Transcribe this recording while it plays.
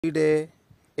Every day,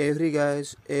 every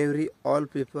guys, every all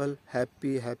people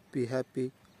happy.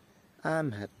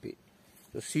 I'm happy.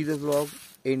 So see the vlog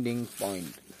ending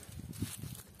point.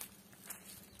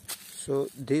 So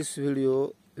this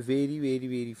video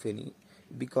very funny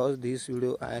because this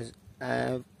video as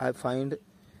I find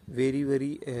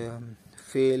very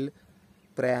fail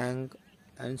prank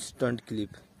and stunt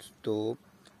clip. So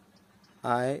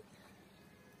I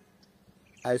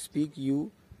I speak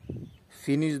you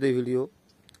finish the video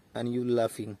and you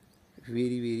laughing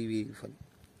very funny.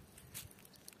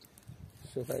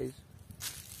 So guys,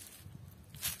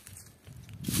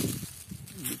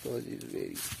 because it's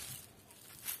very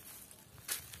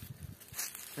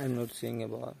I'm not saying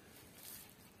about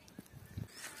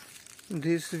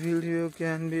this video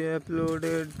can be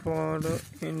uploaded for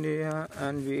India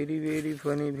and very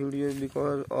funny video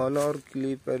because all our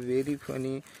clip are very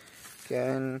funny.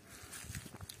 Can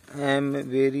am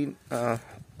very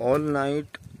all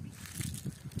night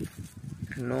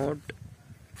not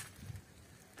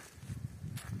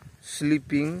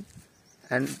sleeping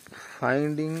and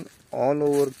finding all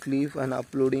over clip and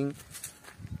uploading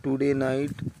today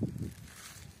night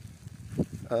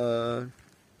 2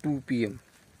 p.m.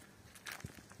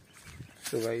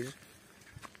 So guys,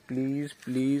 please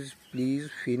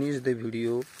finish the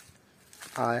video.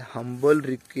 I humble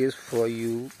request for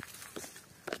you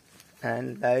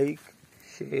and like,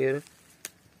 share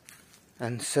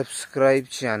and subscribe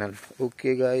channel.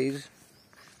 Okay guys.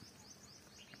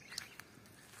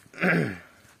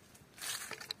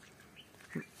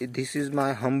 This is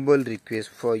my humble request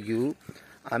for you,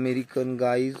 American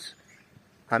guys,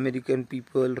 American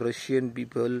people, Russian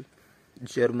people,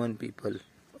 German people.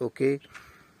 Okay.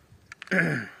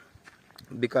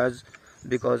 because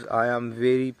I am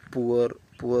very poor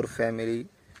family,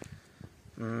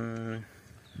 and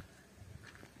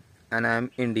I am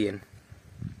Indian.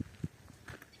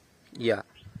 Yeah,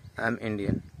 I'm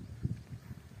Indian.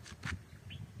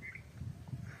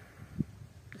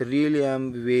 Really,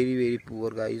 I'm very poor,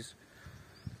 guys.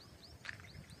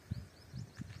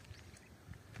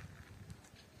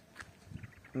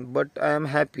 But I am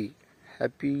happy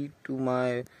to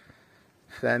my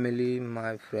family,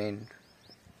 my friend.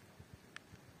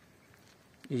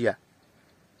 Yeah.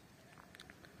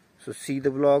 So see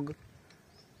the vlog.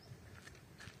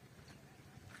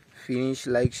 Finish,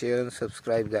 like, share and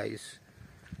subscribe, guys.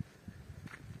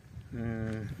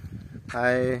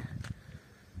 I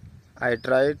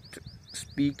tried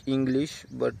speak English,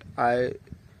 but I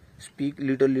speak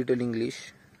little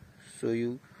English, so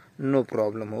you no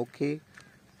problem. Okay.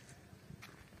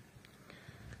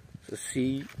 So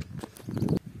see.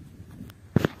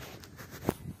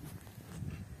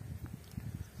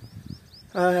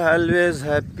 I always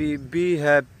happy, be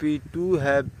happy, too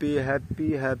happy,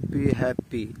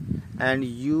 and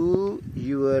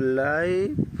your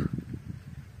life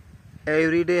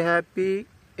every day happy,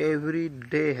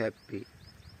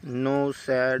 no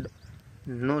sad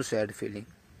feeling.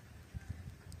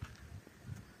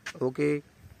 Okay.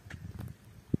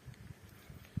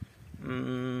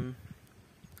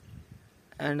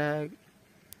 And I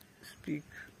speak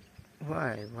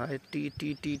why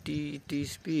t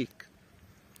speak.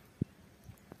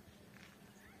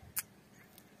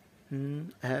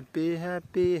 Happy,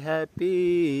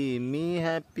 me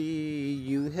happy,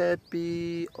 you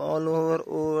happy, all over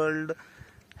world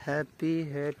happy,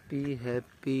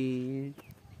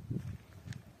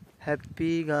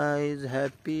 guys,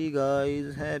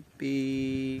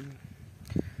 happy.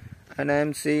 And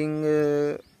I'm saying,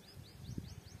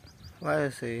 why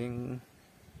I'm saying,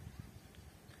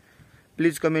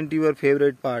 please comment your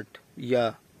favorite part.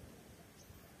 Yeah,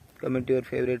 comment your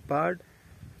favorite part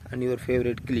and your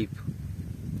favorite clip,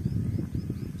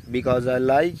 because I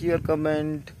like your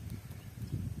comment,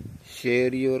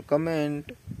 share your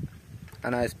comment,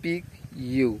 and I speak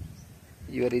your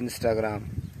Instagram.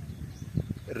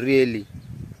 Really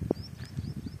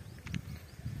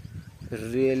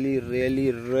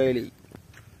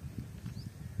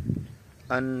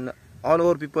and all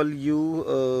over people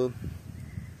you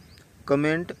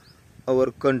comment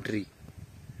our country.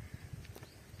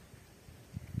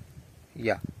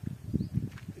 Yeah,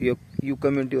 you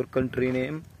comment your country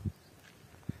name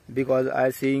because I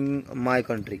saying my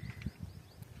country.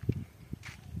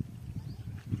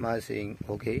 My saying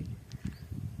okay.